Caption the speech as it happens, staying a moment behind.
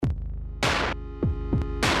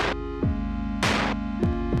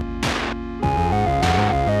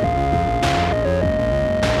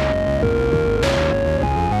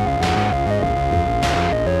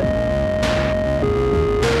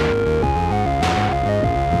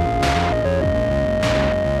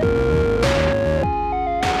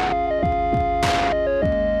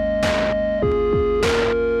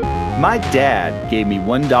My dad gave me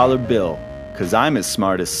 $1 bill because I'm his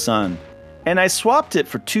smartest son. And I swapped it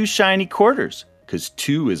for 2 shiny quarters because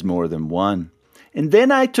 2 is more than 1. And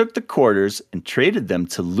then I took the quarters and traded them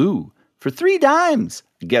to Lou for 3 dimes.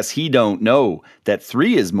 I guess he don't know that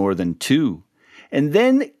 3 is more than 2. And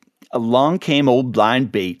then along came old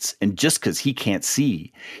blind Bates, and just because he can't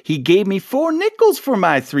see, he gave me 4 nickels for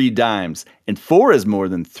my 3 dimes, and 4 is more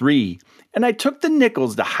than 3. And I took the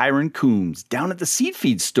nickels to Hiram Coombs down at the seed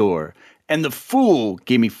feed store, and the fool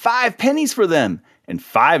gave me 5 pennies for them, and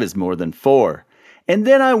 5 is more than 4. And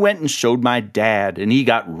then I went and showed my dad, and he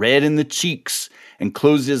got red in the cheeks and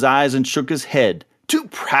closed his eyes and shook his head, too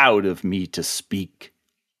proud of me to speak.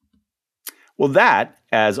 Well, that,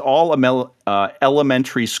 as all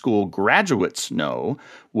elementary school graduates know,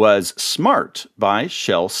 was Smart by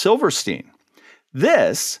Shel Silverstein.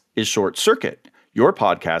 This is Short Circuit, your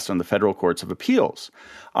podcast on the federal courts of appeals.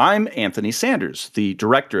 I'm Anthony Sanders, the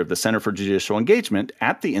director of the Center for Judicial Engagement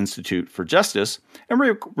at the Institute for Justice, and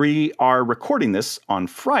we are recording this on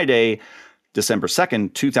Friday, December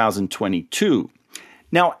 2nd, 2022.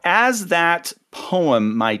 Now, as that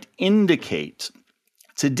poem might indicate,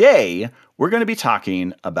 today we're going to be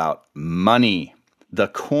talking about money, the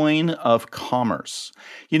coin of commerce.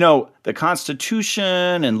 You know, the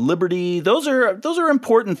Constitution and liberty, those are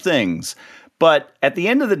important things. But at the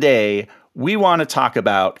end of the day, we want to talk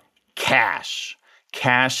about cash.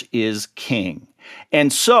 Cash is king.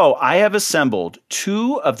 And so I have assembled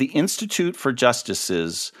 2 of the Institute for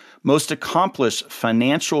Justice's most accomplished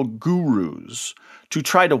financial gurus to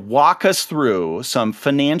try to walk us through some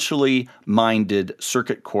financially minded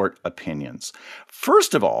circuit court opinions.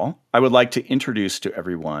 First of all, I would like to introduce to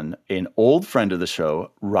everyone an old friend of the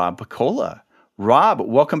show, Rob Piccola. Rob,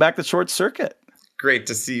 welcome back to Short Circuit. Great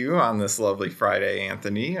to see you on this lovely Friday,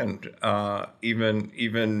 Anthony, and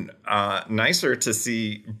even nicer to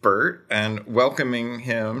see Bert and welcoming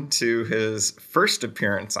him to his first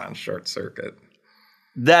appearance on Short Circuit.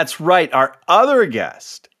 That's right. Our other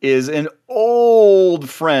guest is an old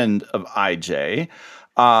friend of IJ.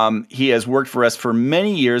 He has worked for us for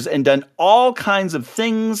many years and done all kinds of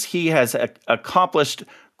things. He has accomplished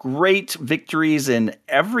great victories in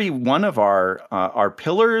every one of our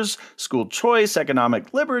pillars: school choice,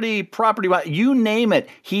 economic liberty, property, you name it,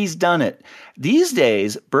 he's done it. These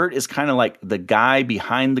days, Bert is kind of like the guy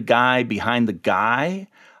behind the guy behind the guy.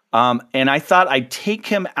 And I thought I'd take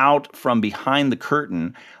him out from behind the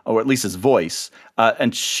curtain, or at least his voice,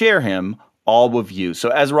 and share him all with you. So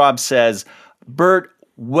as Rob says, Bert,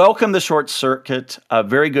 welcome to Short Circuit.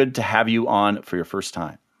 Very good to have you on for your first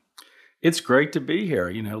time. It's great to be here.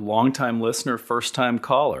 You know, longtime listener, first time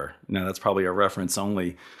caller. Now that's probably a reference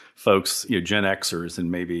only folks, Gen Xers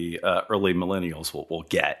and maybe early millennials will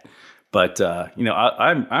get. But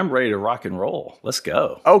I'm ready to rock and roll. Let's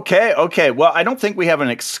go. Okay. Well, I don't think we have an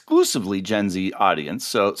exclusively Gen Z audience,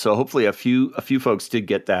 so hopefully a few folks did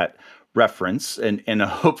get that reference, and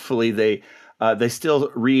hopefully they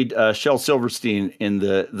still read Shel Silverstein in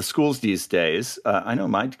the schools these days. I know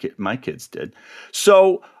my kids did.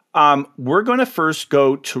 So we're going to first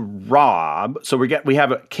go to Rob. So we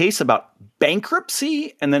have a case about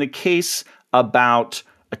bankruptcy and then a case about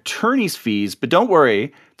attorney's fees. But don't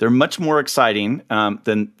worry, they're much more exciting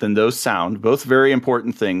than those sound. Both very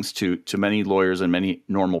important things to many lawyers and many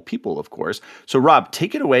normal people, of course. So Rob,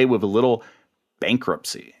 take it away with a little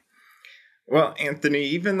bankruptcy. Well, Anthony,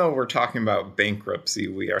 even though we're talking about bankruptcy,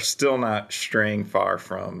 we are still not straying far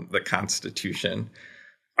from the Constitution.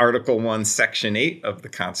 Article 1, Section 8 of the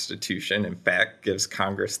Constitution, in fact, gives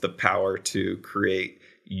Congress the power to create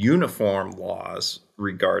uniform laws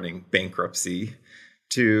regarding bankruptcy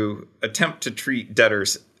to attempt to treat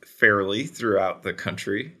debtors fairly throughout the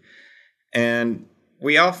country. And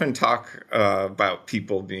we often talk about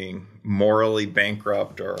people being morally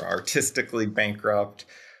bankrupt or artistically bankrupt.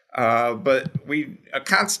 But we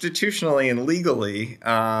constitutionally and legally,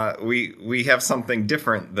 we have something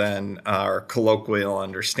different than our colloquial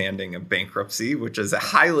understanding of bankruptcy, which is a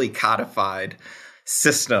highly codified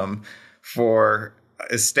system for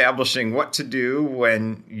establishing what to do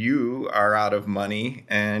when you are out of money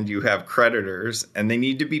and you have creditors and they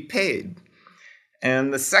need to be paid.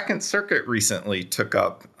 And the Second Circuit recently took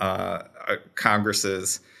up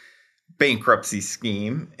Congress's bankruptcy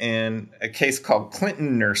scheme in a case called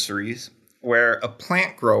Clinton Nurseries, where a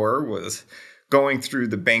plant grower was going through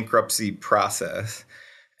the bankruptcy process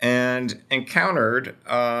and encountered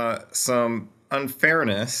some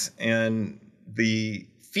unfairness in the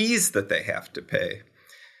fees that they have to pay.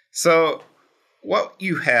 So what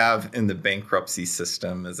you have in the bankruptcy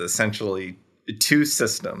system is essentially two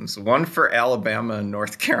systems, one for Alabama and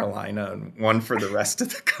North Carolina and one for the rest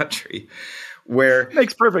of the country, where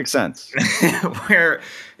makes perfect sense. where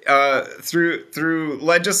through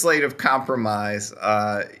legislative compromise,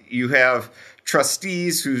 you have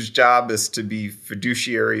trustees whose job is to be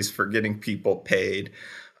fiduciaries for getting people paid,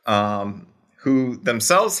 who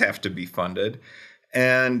themselves have to be funded.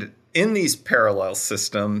 And in these parallel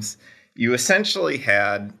systems, you essentially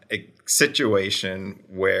had a situation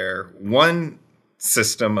where one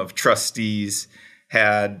system of trustees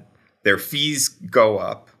had their fees go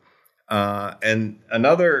up, and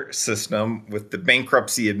another system with the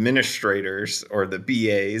bankruptcy administrators, or the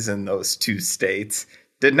BAs in those two states,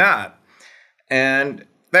 did not. And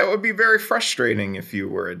that would be very frustrating if you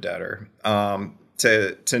were a debtor,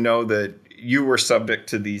 to know that you were subject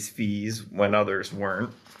to these fees when others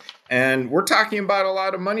weren't. And we're talking about a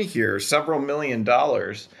lot of money here, several $1 million.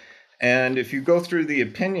 And if you go through the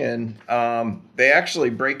opinion, they actually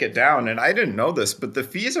break it down. And I didn't know this, but the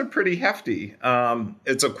fees are pretty hefty.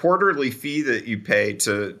 It's a quarterly fee that you pay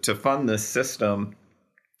to fund this system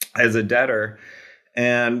as a debtor.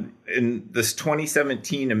 And in this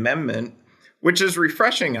 2017 amendment, which is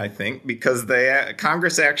refreshing, I think, because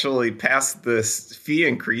Congress actually passed this fee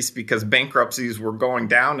increase because bankruptcies were going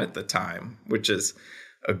down at the time, which is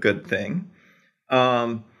a good thing.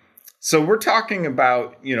 So we're talking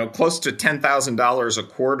about, close to $10,000 a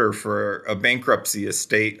quarter for a bankruptcy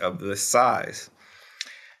estate of this size.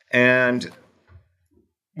 And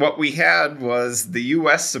what we had was the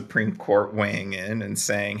U.S. Supreme Court weighing in and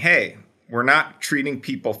saying, hey, we're not treating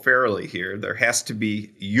people fairly here. There has to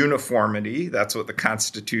be uniformity. That's what the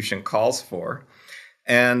Constitution calls for.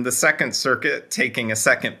 And the Second Circuit, taking a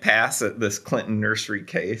second pass at this Clinton nursery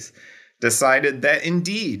case, decided that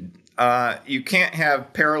indeed, you can't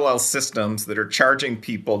have parallel systems that are charging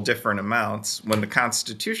people different amounts when the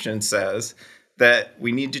Constitution says that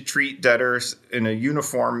we need to treat debtors in a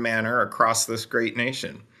uniform manner across this great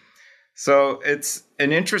nation. So it's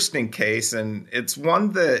an interesting case, and it's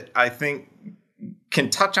one that I think can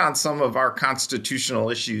touch on some of our constitutional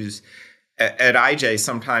issues at IJ,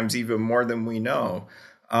 sometimes even more than we know.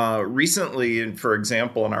 Recently, and for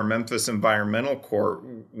example, in our Memphis Environmental Court,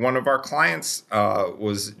 one of our clients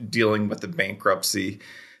was dealing with a bankruptcy.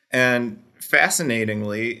 And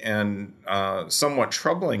fascinatingly and somewhat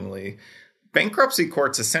troublingly, bankruptcy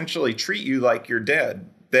courts essentially treat you like you're dead.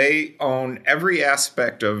 They own every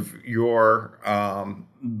aspect of your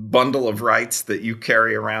bundle of rights that you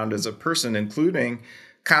carry around as a person, including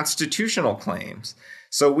constitutional claims.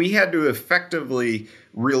 So we had to effectively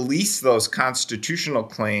release those constitutional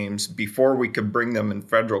claims before we could bring them in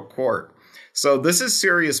federal court. So this is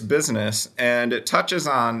serious business, and it touches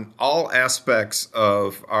on all aspects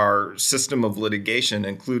of our system of litigation,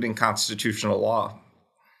 including constitutional law.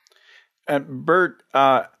 Bert,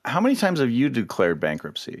 how many times have you declared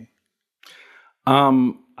bankruptcy?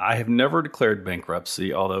 I have never declared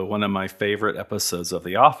bankruptcy, although one of my favorite episodes of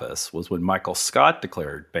The Office was when Michael Scott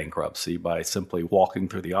declared bankruptcy by simply walking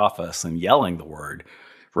through the office and yelling the word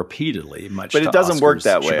repeatedly. But it doesn't work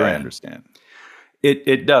that way, I understand.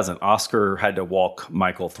 It doesn't. Oscar had to walk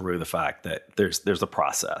Michael through the fact that there's a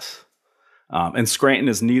process. And Scranton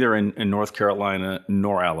is neither in North Carolina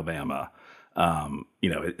nor Alabama.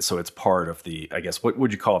 So it's part of the, I guess, what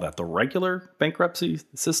would you call that? The regular bankruptcy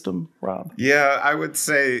system, Rob? Yeah, I would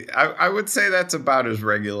say that's about as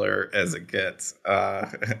regular as it gets.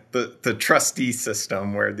 The trustee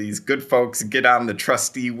system, where these good folks get on the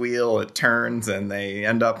trustee wheel, it turns, and they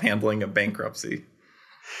end up handling a bankruptcy.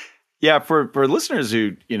 Yeah, for listeners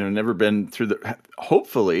who never been through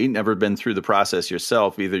the process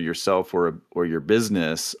yourself, either yourself or your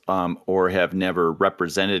business, or have never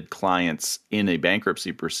represented clients in a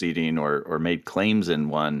bankruptcy proceeding or made claims in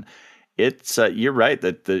one. It's you're right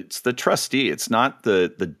that it's the trustee. It's not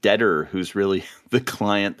the debtor who's really the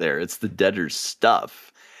client there. It's the debtor's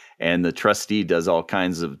stuff, and the trustee does all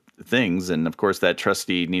kinds of things, and of course that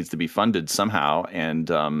trustee needs to be funded somehow, and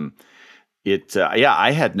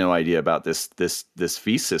I had no idea about this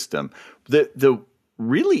fee system. The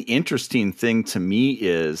really interesting thing to me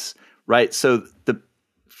is, right, so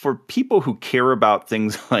for people who care about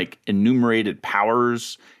things like enumerated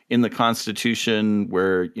powers in the Constitution,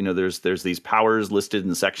 where there's these powers listed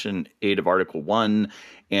in Section 8 of Article 1,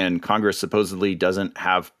 and Congress supposedly doesn't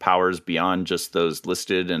have powers beyond just those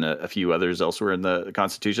listed and a few others elsewhere in the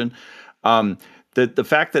Constitution. The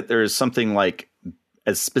fact that there is something like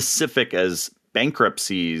as specific as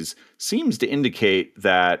bankruptcies seems to indicate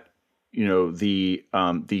that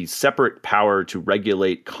the separate power to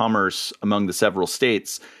regulate commerce among the several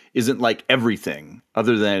states isn't like everything,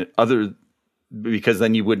 because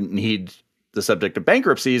then you wouldn't need the subject of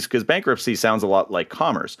bankruptcies, because bankruptcy sounds a lot like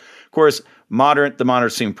commerce. Of course, the modern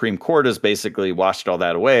Supreme Court has basically washed all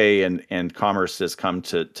that away, and commerce has come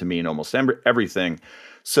to mean almost everything.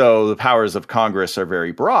 So the powers of Congress are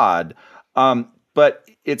very broad. But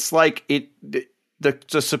it's like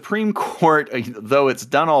the Supreme Court, though it's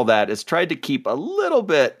done all that, has tried to keep a little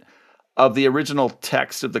bit of the original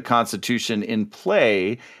text of the Constitution in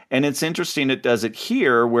play. And it's interesting it does it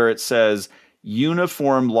here, where it says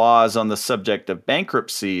uniform laws on the subject of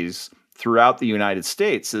bankruptcies throughout the United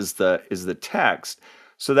States is the text.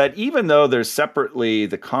 So that even though there's separately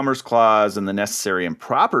the Commerce Clause and the Necessary and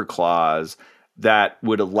Proper Clause that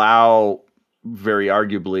would allow, very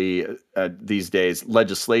arguably these days,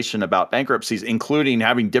 legislation about bankruptcies, including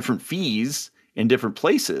having different fees in different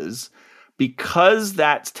places, because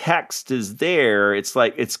that text is there, it's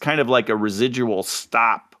kind of like a residual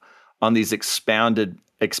stop on these expanded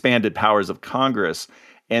powers of Congress.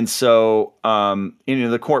 And so,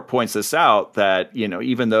 the court points this out that,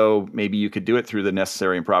 even though maybe you could do it through the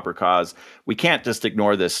Necessary and Proper Cause, we can't just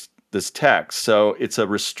ignore this text. So it's a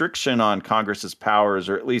restriction on Congress's powers,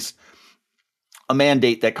 or at least a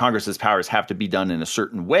mandate that Congress's powers have to be done in a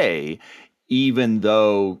certain way, even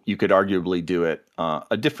though you could arguably do it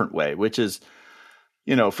a different way, which is,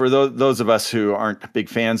 for those of us who aren't big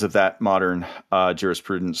fans of that modern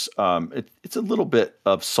jurisprudence, it's a little bit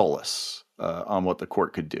of solace on what the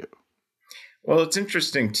court could do. Well, it's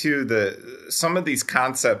interesting, too, that some of these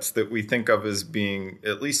concepts that we think of as being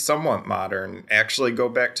at least somewhat modern actually go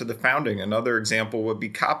back to the founding. Another example would be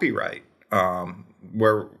copyright,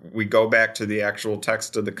 where we go back to the actual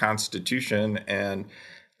text of the Constitution, and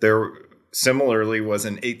there similarly was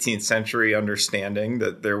an 18th century understanding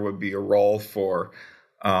that there would be a role for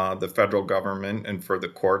the federal government and for the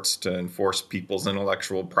courts to enforce people's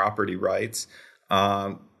intellectual property rights.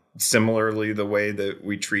 Similarly, the way that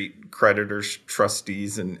we treat creditors,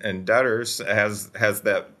 trustees, and debtors has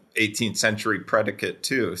that 18th century predicate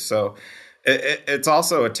too. So it's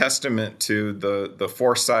also a testament to the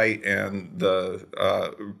foresight and the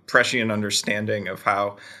prescient understanding of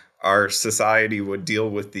how our society would deal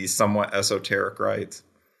with these somewhat esoteric rights.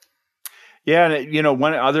 Yeah, and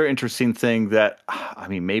one other interesting thing that,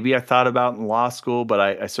 maybe I thought about in law school, but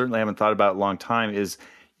I certainly haven't thought about in a long time, is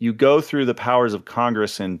you go through the powers of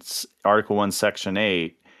Congress in Article 1, Section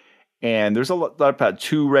 8, and there's a lot about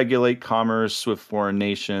to regulate commerce with foreign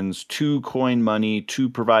nations, to coin money, to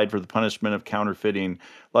provide for the punishment of counterfeiting,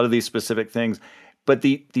 a lot of these specific things. But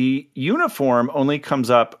the uniform only comes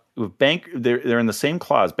up with they're in the same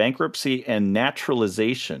clause, bankruptcy and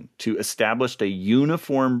naturalization, to establish a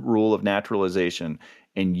uniform rule of naturalization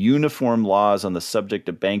and uniform laws on the subject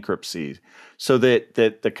of bankruptcy, so that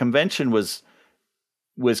the convention was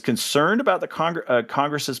concerned about the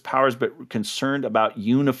Congress's powers, but concerned about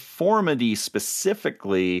uniformity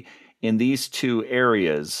specifically in these two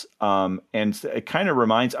areas. And it kind of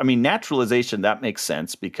reminds, naturalization, that makes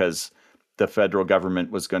sense because the federal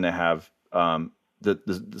government was going to have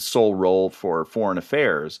the sole role for foreign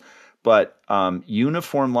affairs. But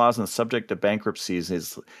uniform laws on the subject of bankruptcies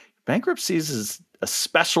is a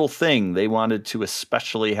special thing. They wanted to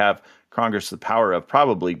especially have Congress the power of,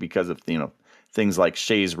 probably because of, things like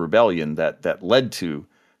Shays' Rebellion that led to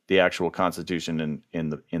the actual Constitution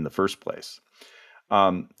in the first place.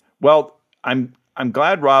 Well, I'm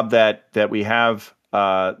glad, Rob, that we have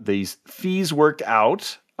these fees worked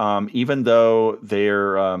out, even though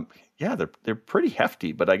they're pretty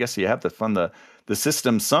hefty. But I guess you have to fund the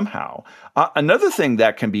system somehow. Another thing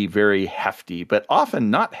that can be very hefty, but often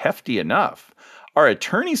not hefty enough, are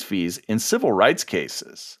attorney's fees in civil rights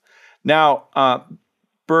cases. Now,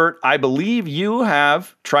 Bert, I believe you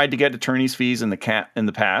have tried to get attorney's fees in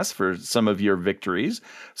the past for some of your victories.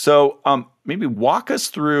 So maybe walk us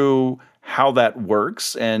through how that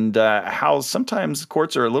works and how sometimes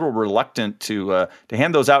courts are a little reluctant to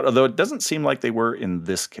hand those out, although it doesn't seem like they were in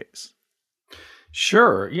this case.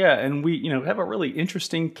 Sure. Yeah. And we, have a really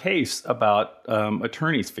interesting case about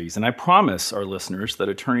attorney's fees. And I promise our listeners that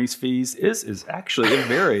attorney's fees is actually a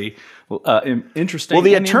very interesting. Well,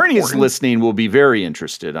 the attorneys listening will be very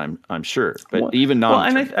interested, I'm sure, but even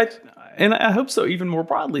non-attorneys. And I hope so, even more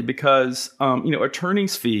broadly, because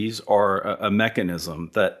attorneys' fees are a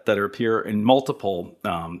mechanism that appear in multiple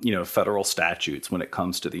federal statutes when it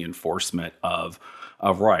comes to the enforcement of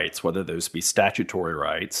rights, whether those be statutory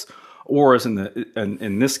rights, or as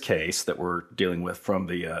in this case that we're dealing with from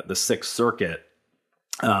the Sixth Circuit,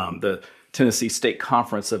 the Tennessee State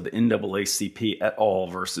Conference of the NAACP et al.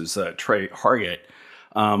 Versus Trey Hargett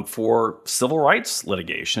for civil rights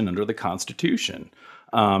litigation under the Constitution.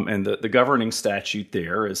 And the governing statute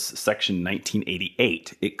there is Section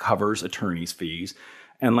 1988. It covers attorney's fees.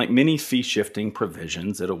 And like many fee-shifting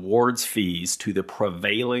provisions, it awards fees to the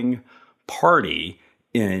prevailing party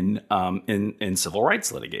in civil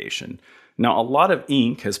rights litigation. Now, a lot of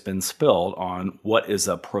ink has been spilled on what is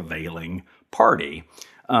a prevailing party.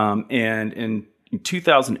 And in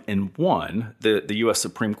 2001, the U.S.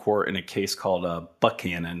 Supreme Court, in a case called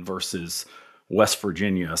Buchanan versus West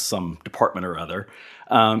Virginia, some department or other,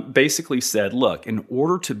 basically said, look, in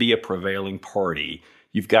order to be a prevailing party,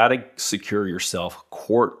 you've got to secure yourself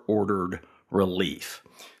court-ordered relief.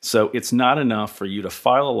 So it's not enough for you to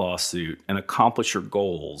file a lawsuit and accomplish your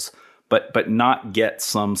goals, but not get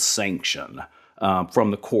some sanction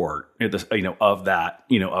from the court, of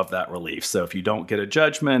that relief. So if you don't get a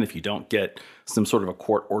judgment, if you don't get some sort of a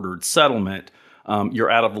court-ordered settlement,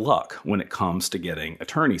 you're out of luck when it comes to getting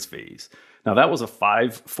attorney's fees. Now, that was a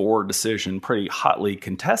 5-4 decision, pretty hotly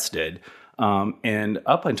contested. And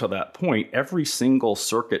up until that point, every single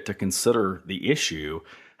circuit to consider the issue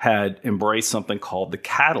had embraced something called the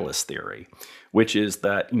catalyst theory, which is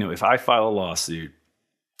that, if I file a lawsuit,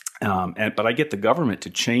 but I get the government to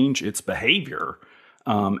change its behavior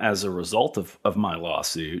as a result of my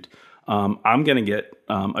lawsuit, I'm going to get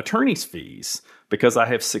attorney's fees because I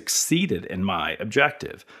have succeeded in my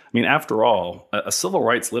objective. I mean, after all, a civil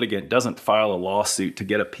rights litigant doesn't file a lawsuit to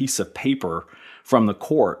get a piece of paper from the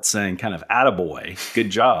court saying kind of, attaboy, good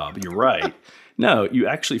job, you're right. No, you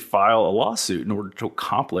actually file a lawsuit in order to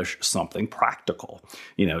accomplish something practical,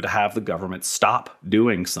 to have the government stop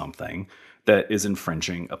doing something that is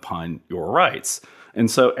infringing upon your rights.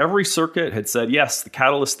 And so every circuit had said, yes, the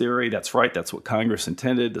catalyst theory, that's right, that's what Congress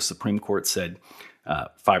intended. The Supreme Court said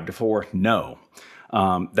 5-4, no,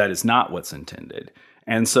 that is not what's intended.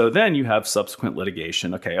 And so then you have subsequent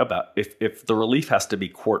litigation, about if the relief has to be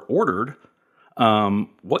court-ordered,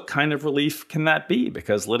 what kind of relief can that be?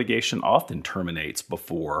 Because litigation often terminates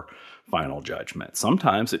before final judgment.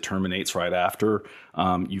 Sometimes it terminates right after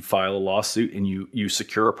you file a lawsuit and you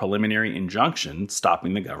secure a preliminary injunction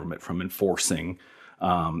stopping the government from enforcing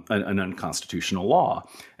an unconstitutional law.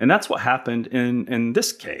 And that's what happened in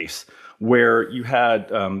this case, where you had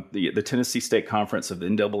the Tennessee State Conference of the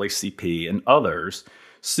NAACP and others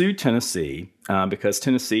sued Tennessee because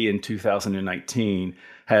Tennessee in 2019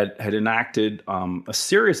 had enacted a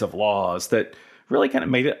series of laws that really kind of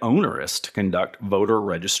made it onerous to conduct voter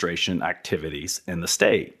registration activities in the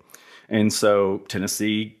state. And so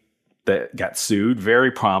Tennessee got sued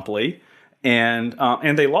very promptly, and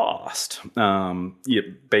they lost.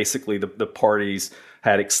 Basically, the parties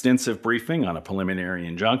had extensive briefing on a preliminary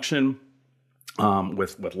injunction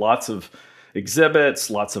with lots of exhibits,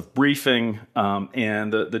 lots of briefing,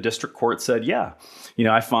 and the district court said,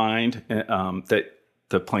 I find that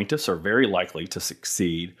the plaintiffs are very likely to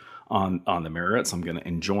succeed on the merits. I'm going to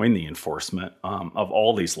enjoin the enforcement of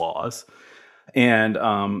all these laws. And,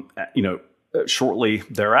 shortly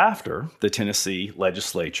thereafter, the Tennessee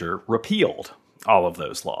legislature repealed all of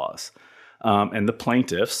those laws. And the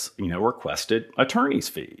plaintiffs, requested attorney's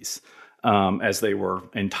fees, as they were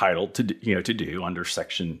entitled to do under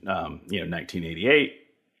Section 1988.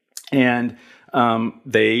 And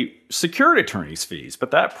they secured attorney's fees,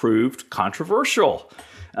 but that proved controversial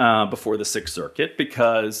before the Sixth Circuit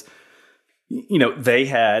because they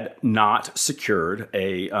had not secured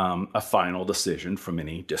a final decision from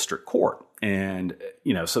any district court. And,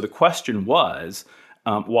 so the question was,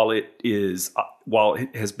 while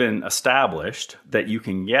it has been established that you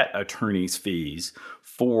can get attorney's fees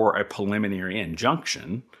for a preliminary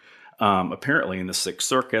injunction, apparently in the Sixth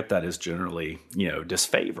Circuit, that is generally,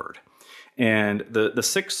 disfavored. And the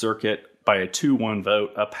Sixth Circuit, by a 2-1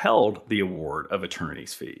 vote, upheld the award of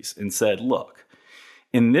attorney's fees and said, look,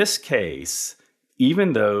 in this case,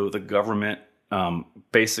 even though the government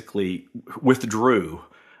basically withdrew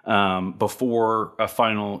before a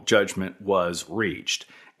final judgment was reached,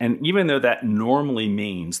 and even though that normally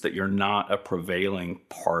means that you're not a prevailing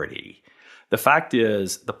party, the fact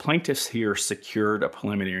is the plaintiffs here secured a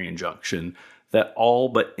preliminary injunction that all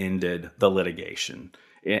but ended the litigation.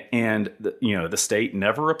 And the state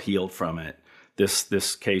never appealed from it.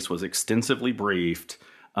 This case was extensively briefed.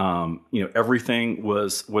 Everything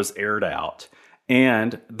was aired out,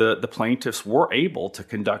 and the plaintiffs were able to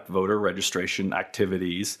conduct voter registration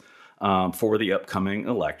activities for the upcoming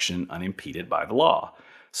election unimpeded by the law.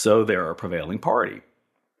 So they're a prevailing party.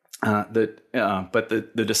 But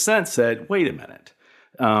the dissent said, wait a minute.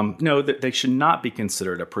 No, that they should not be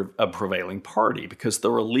considered a prevailing party because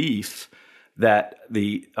the relief that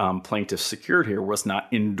the plaintiffs secured here was not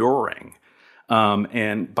enduring.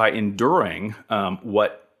 And by enduring,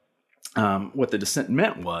 what what the dissent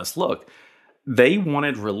meant was, look, they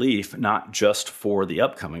wanted relief not just for the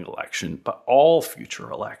upcoming election, but all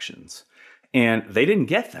future elections. And they didn't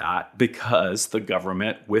get that because the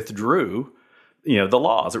government withdrew, the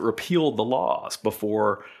laws. It repealed the laws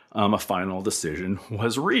before a final decision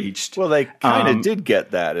was reached. Well, they kind of did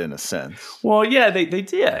get that in a sense. Well, yeah, they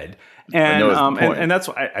did. And that's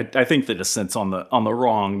why I think the dissent's on the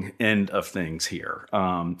wrong end of things here,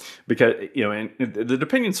 because and the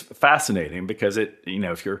opinion's fascinating because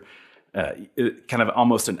if you're kind of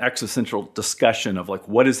almost an existential discussion of like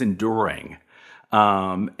what is enduring,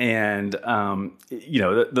 the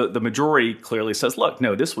majority clearly says, look,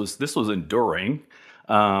 no, this was enduring.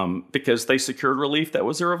 Because they secured relief that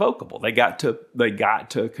was irrevocable. They got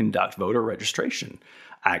to conduct voter registration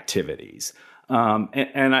activities.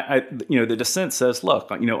 The dissent says,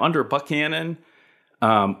 look, under Buchanan,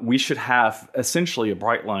 we should have essentially a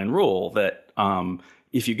bright line rule that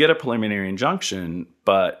if you get a preliminary injunction,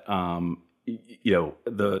 but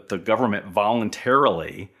the government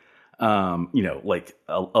voluntarily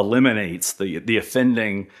eliminates the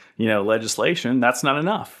offending legislation, that's not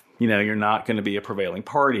enough. You're not going to be a prevailing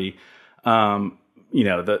party. The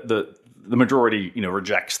majority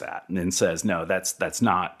rejects that and then says, no, that's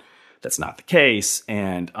not the case.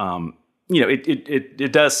 And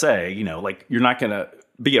it does say you're not going to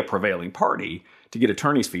be a prevailing party to get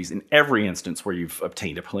attorney's fees in every instance where you've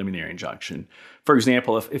obtained a preliminary injunction. For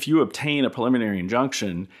example, if you obtain a preliminary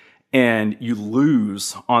injunction and you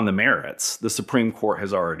lose on the merits, the Supreme Court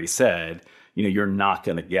has already said you're not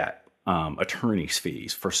going to get attorney's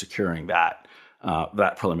fees for securing that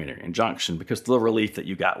preliminary injunction because the relief that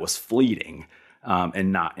you got was fleeting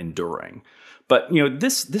and not enduring. But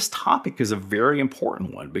this topic is a very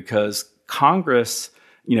important one because Congress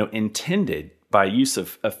intended by use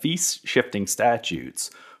of fee shifting statutes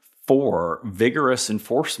for vigorous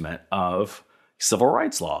enforcement of civil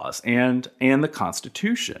rights laws and the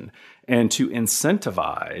Constitution, and to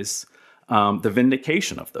incentivize the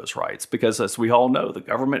vindication of those rights, because as we all know, the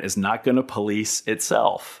government is not going to police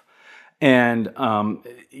itself. And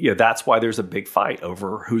that's why there's a big fight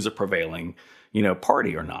over who's a prevailing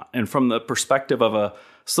party or not. And from the perspective of a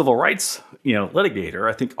civil rights litigator,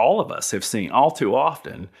 I think all of us have seen all too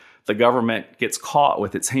often the government gets caught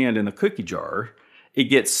with its hand in the cookie jar, it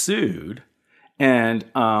gets sued, and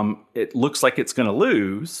it looks like it's going to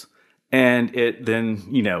lose. And it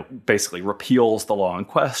then, basically repeals the law in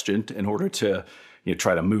question in order to,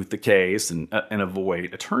 try to moot the case and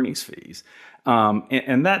avoid attorney's fees.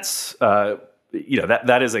 And that's,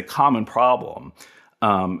 that is a common problem,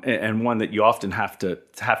 and one that you often have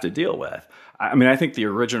to deal with. I mean, I think the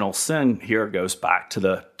original sin here goes back to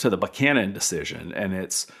the Buchanan decision, and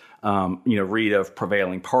it's, read of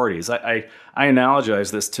prevailing parties. I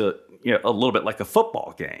analogize this to a little bit like a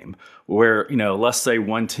football game where, let's say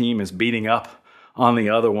one team is beating up on the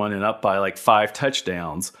other one and up by like 5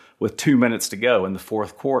 touchdowns with 2 minutes to go in the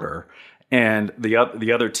fourth quarter. And the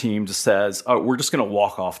other team just says, oh, we're just going to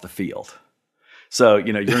walk off the field. So,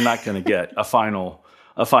 you're not going to get a final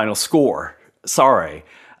score. Sorry.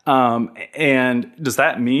 And does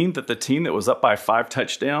that mean that the team that was up by 5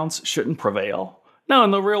 touchdowns shouldn't prevail? No,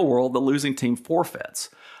 in the real world, the losing team forfeits.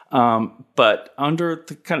 But under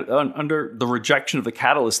the rejection of the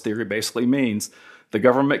catalyst theory basically means the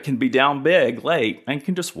government can be down big late and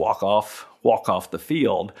can just walk off the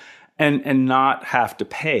field and not have to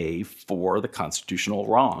pay for the constitutional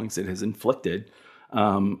wrongs it has inflicted,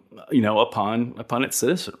 upon its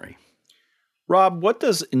citizenry. Rob, what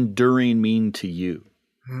does enduring mean to you?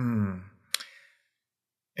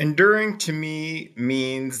 Enduring to me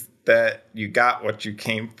means that you got what you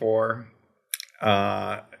came for.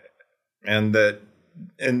 And that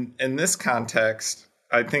in this context,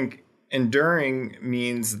 I think enduring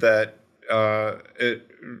means that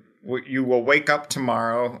you will wake up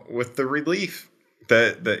tomorrow with the relief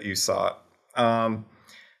that you sought. And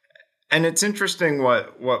it's interesting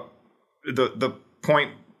what the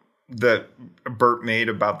point that Bert made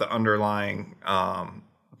about the underlying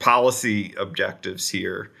policy objectives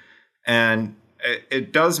here. And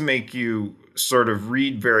it does make you sort of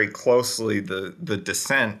read very closely the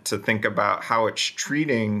dissent to think about how it's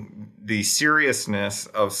treating the seriousness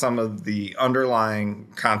of some of the underlying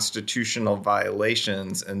constitutional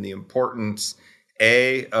violations and the importance,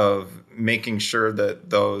 A, of making sure that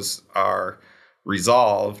those are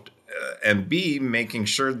resolved, and B, making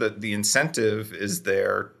sure that the incentive is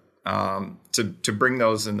there to bring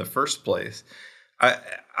those in the first place.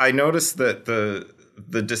 I noticed that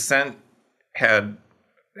the dissent had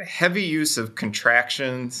heavy use of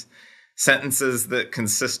contractions, sentences that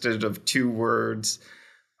consisted of 2 words,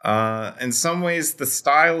 In some ways, the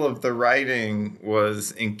style of the writing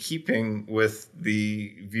was in keeping with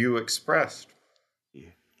the view expressed.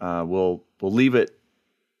 We'll leave it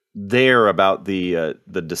there about the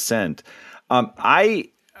dissent. I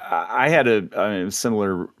had a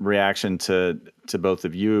similar reaction to both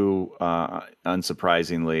of you,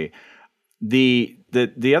 unsurprisingly.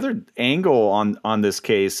 The other angle on this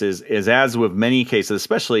case is as with many cases,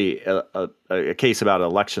 especially a case about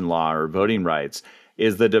election law or voting rights,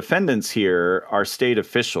 is the defendants here are state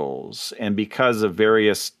officials, and because of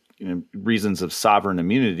various reasons of sovereign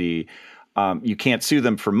immunity, you can't sue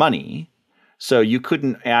them for money. So you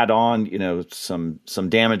couldn't add on, some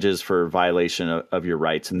damages for violation of your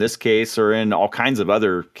rights in this case, or in all kinds of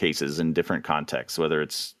other cases in different contexts, whether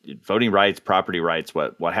it's voting rights, property rights,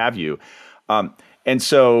 what have you. And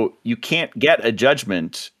so you can't get a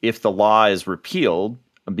judgment if the law is repealed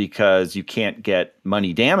because you can't get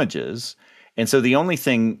money damages. And so the only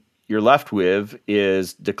thing you're left with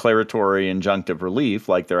is declaratory injunctive relief,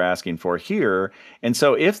 like they're asking for here. And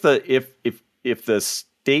so if the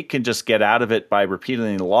state can just get out of it by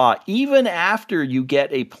repealing the law, even after you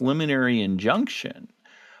get a preliminary injunction,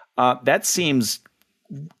 that seems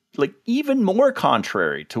like even more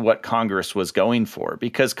contrary to what Congress was going for,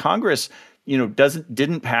 because Congress,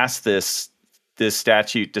 didn't pass this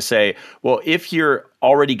statute to say, well, if you're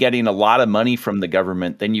already getting a lot of money from the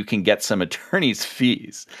government, then you can get some attorney's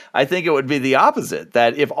fees. I think it would be the opposite,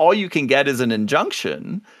 that if all you can get is an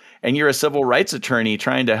injunction and you're a civil rights attorney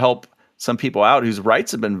trying to help some people out whose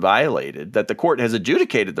rights have been violated, that the court has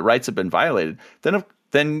adjudicated the rights have been violated,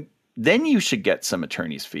 then you should get some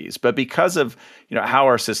attorney's fees. But because of how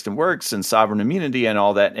our system works and sovereign immunity and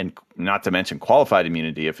all that, and not to mention qualified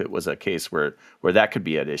immunity, if it was a case where that could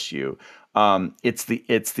be at issue, it's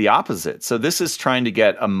the opposite. So this is trying to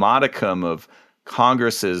get a modicum of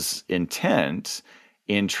Congress's intent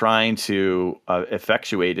in trying to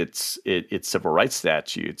effectuate its civil rights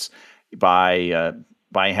statutes by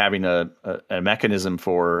having a mechanism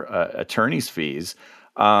for attorney's fees.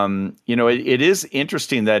 It is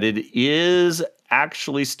interesting that it is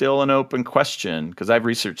actually still an open question, because I've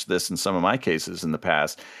researched this in some of my cases in the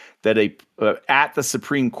past, that at the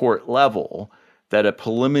Supreme Court level, that a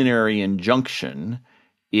preliminary injunction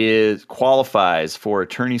qualifies for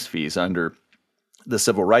attorney's fees under the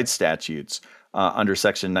civil rights statutes under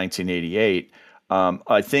Section 1988.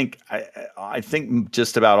 I think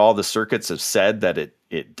just about all the circuits have said that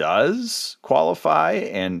it does qualify,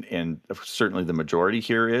 and certainly the majority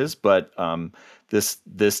here is, but this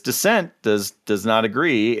dissent does not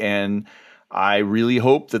agree, and I really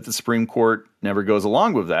hope that the Supreme Court never goes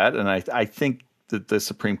along with that, and I think that the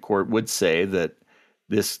Supreme Court would say that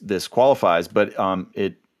this qualifies, but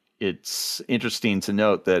it's interesting to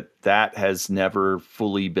note that has never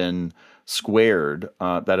fully been squared,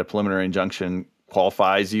 that a preliminary injunction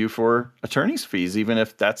qualifies you for attorney's fees, even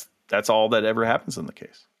if that's all that ever happens in the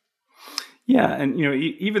case. Yeah, and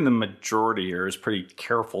even the majority here is pretty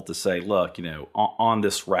careful to say, look, on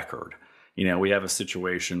this record, we have a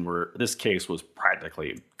situation where this case was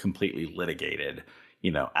practically completely litigated,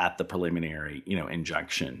 at the preliminary,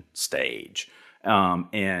 injunction stage.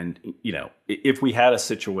 And if we had a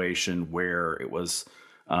situation where it was,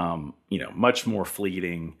 much more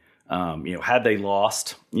fleeting, had they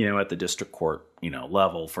lost, at the district court,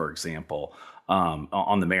 level, for example,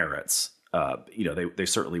 on the merits, they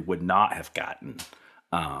certainly would not have gotten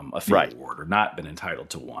a fee award or not been entitled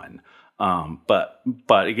to one. But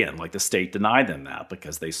again, like the state denied them that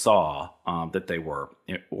because they saw that they were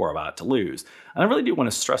about to lose. And I really do want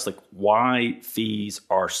to stress why fees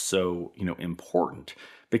are so important,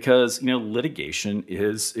 because litigation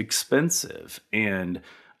is expensive, and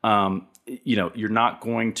you're not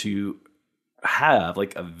going to have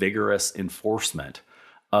a vigorous enforcement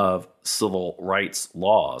of civil rights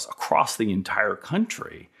laws across the entire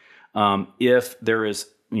country if there is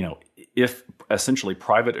if essentially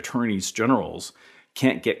private attorneys generals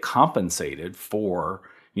can't get compensated for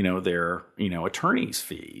their attorneys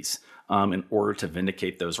fees in order to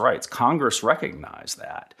vindicate those rights. Congress recognized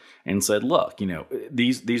that and said, look,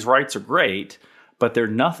 these rights are great, but they're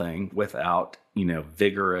nothing without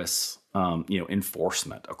vigorous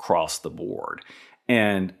enforcement across the board.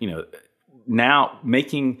 And now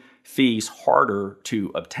making fees harder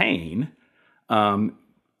to obtain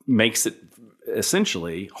makes it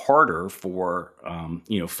essentially harder for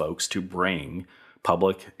folks to bring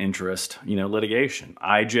public interest litigation.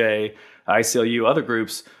 IJ, ICLU, other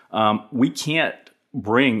groups, we can't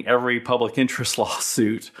bring every public interest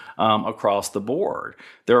lawsuit across the board.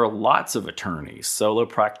 There are lots of attorneys, solo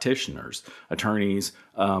practitioners, attorneys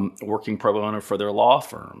working pro bono for their law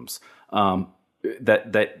firms,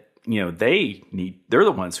 that they're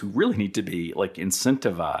the ones who really need to be like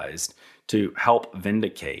incentivized to help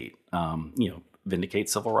vindicate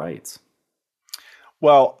civil rights.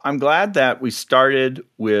 Well, I'm glad that we started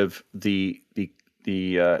with the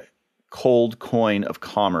cold coin of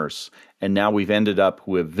commerce, and now we've ended up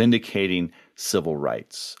with vindicating civil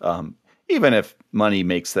rights. Even if money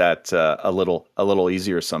makes that a little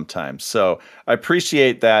easier sometimes. So I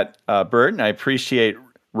appreciate that, Bert, and I appreciate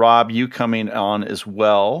Rob, you coming on as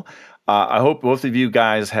well. I hope both of you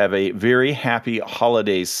guys have a very happy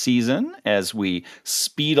holiday season as we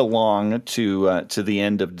speed along to the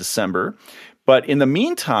end of December. But in the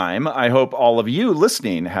meantime, I hope all of you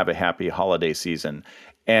listening have a happy holiday season.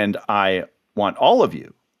 And I want all of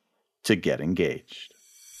you to get engaged.